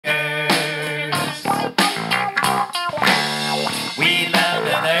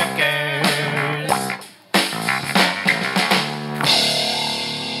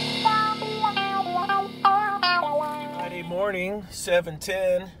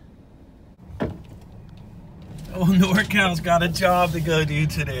7:10. Oh, NorCal's got a job to go do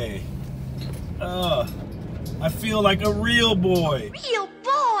today. I feel like a real boy. Real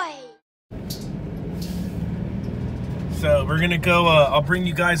boy! So we're gonna go, I'll bring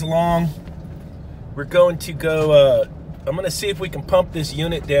you guys along. We're going to go, I'm gonna see if we can pump this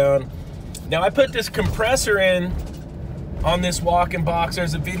unit down. Now I put this compressor in on this walk-in box.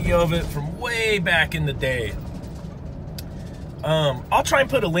 There's a video of it from way back in the day. I'll try and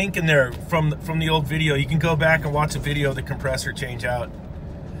put a link in there from the old video. You can go back and watch a video of the compressor change out.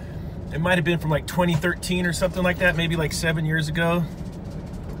 It might have been from like 2013 or something like that, maybe like 7 years ago.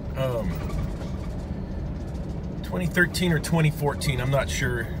 2013 or 2014, I'm not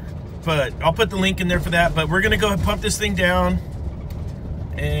sure. But I'll put the link in there for that. But we're gonna go and pump this thing down,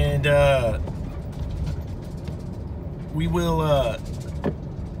 and we will,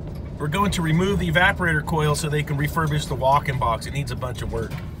 we're going to remove the evaporator coil so they can refurbish the walk-in box. It needs a bunch of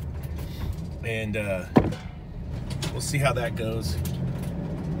work. And we'll see how that goes.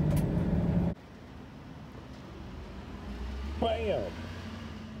 Bam!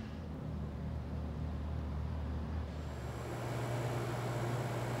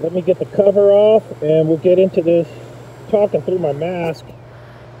 Let me get the cover off and we'll get into this talking through my mask.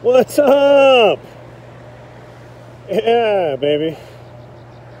 What's up? Yeah, baby.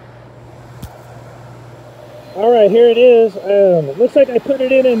 All right, here it is. It looks like I put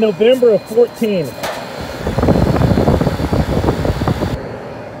it in November of 14.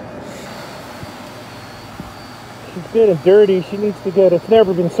 She's getting dirty. She needs to get, it's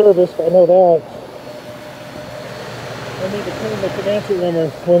never been serviced, I know that. I need to clean the condenser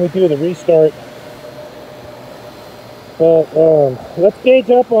when we do the restart. But let's gauge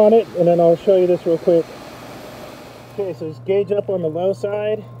up on it, and then I'll show you this real quick. Okay, so let's gauge up on the low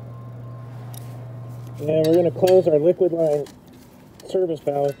side. And we're going to close our liquid line service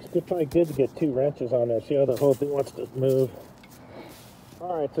valve. It's probably good to get 2 wrenches on there. See how the whole thing wants to move.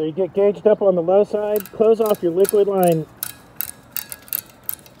 Alright, so you get gauged up on the low side. Close off your liquid line.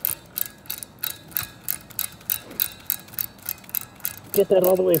 Get that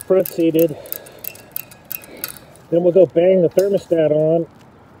all the way front seated. Then we'll go bang the thermostat on.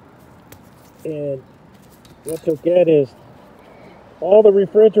 And what you'll get is all the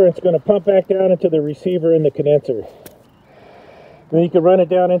refrigerant's going to pump back down into the receiver in the condenser. Then you can run it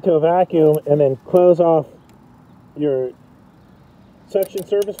down into a vacuum and then close off your suction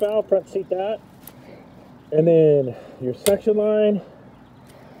service valve, front seat that. And then your suction line,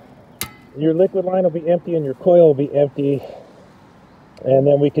 your liquid line will be empty and your coil will be empty. And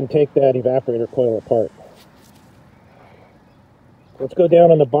then we can take that evaporator coil apart. Let's go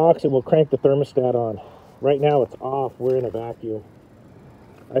down on the box and we'll crank the thermostat on. Right now it's off, we're in a vacuum.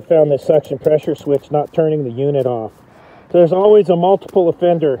 I found this suction pressure switch not turning the unit off. So there's always a multiple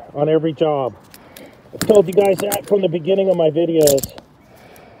offender on every job. I've told you guys that from the beginning of my videos.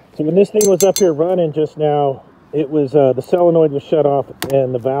 So when this thing was up here running just now, it was the solenoid was shut off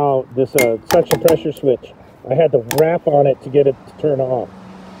and the valve, this suction pressure switch, I had to wrap on it to get it to turn off.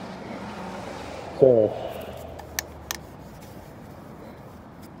 So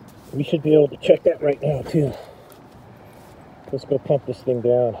we should be able to check that right now too. Let's go pump this thing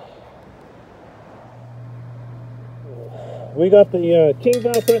down. We got the king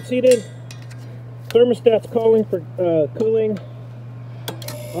valve front seated. Thermostat's calling for cooling.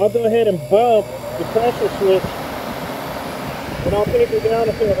 I'll go ahead and bump the pressure switch and I'll take her down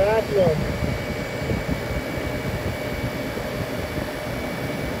into a vacuum.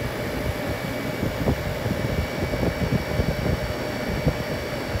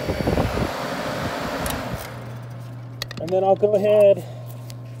 And then I'll go ahead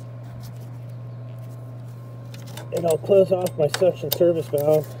and I'll close off my suction service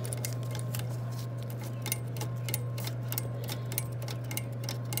valve.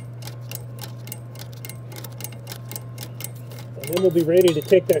 And then we'll be ready to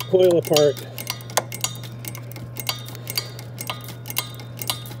take that coil apart.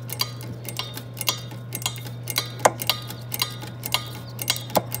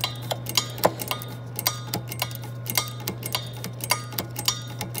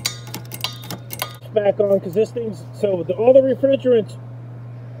 Back on, because this thing's, so all the refrigerants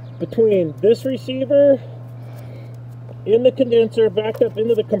between this receiver in the condenser backed up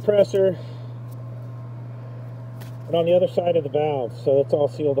into the compressor and on the other side of the valve, so it's all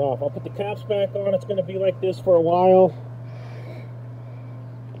sealed off. I'll put the caps back on. It's going to be like this for a while,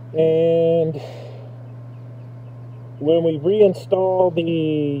 and when we reinstall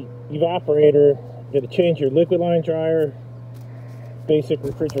the evaporator, you got to change your liquid line dryer, basic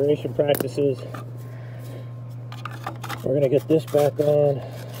refrigeration practices. We're gonna get this back on.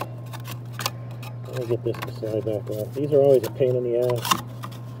 Let me get this side back on. These are always a pain in the ass.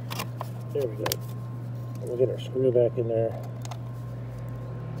 There we go. We'll get our screw back in there.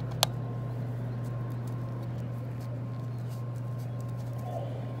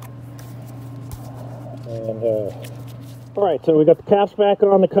 And all right, so we got the caps back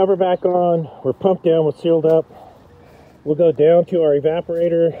on, the cover back on. We're pumped down, we're sealed up. We'll go down to our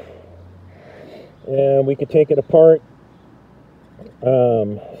evaporator, and we could take it apart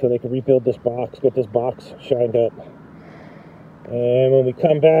so they can rebuild this box, get this box shined up. And when we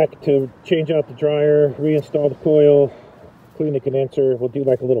come back to change out the dryer, reinstall the coil, clean the condenser, we'll do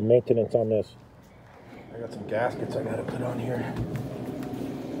like a little maintenance on this. I got some gaskets I gotta put on here.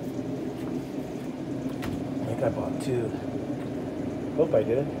 I think I bought 2. Hope I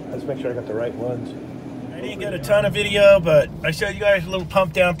did. Let's make sure I got the right ones. I didn't get a ton of video, but I showed you guys a little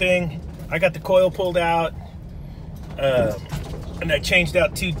pump down thing. I got the coil pulled out, and I changed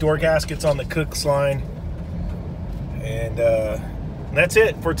out 2 door gaskets on the cook's line. And that's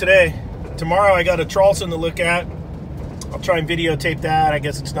it for today. Tomorrow I got a Charleston to look at. I'll try and videotape that. I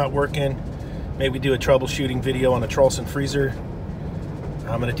guess it's not working. Maybe do a troubleshooting video on a Charleston freezer.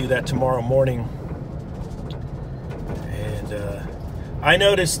 I'm gonna do that tomorrow morning. And I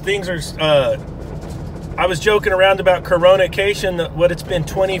noticed things are, I was joking around about coronation, what it's been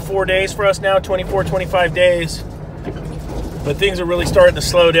 24 days for us now, 24, 25 days. But things are really starting to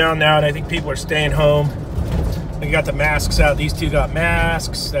slow down now, and I think people are staying home. We got the masks out. These 2 got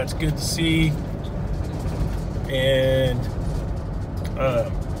masks. That's good to see. And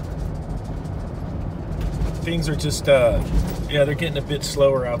things are just, yeah, they're getting a bit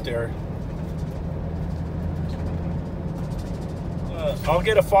slower out there. I'll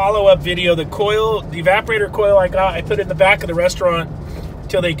get a follow-up video. The coil, the evaporator coil I got, I put it in the back of the restaurant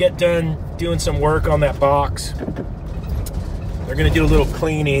until they get done doing some work on that box. They're gonna do a little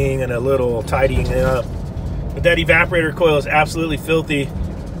cleaning and a little tidying up. But that evaporator coil is absolutely filthy,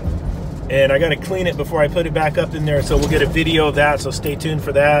 and I gotta clean it before I put it back up in there, so we'll get a video of that, so stay tuned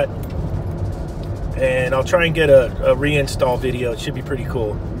for that. And I'll try and get a reinstall video. It should be pretty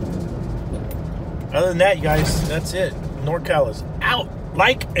cool. Other than that, you guys, that's it. NorCal is out.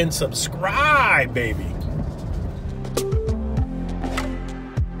 Like and subscribe, baby.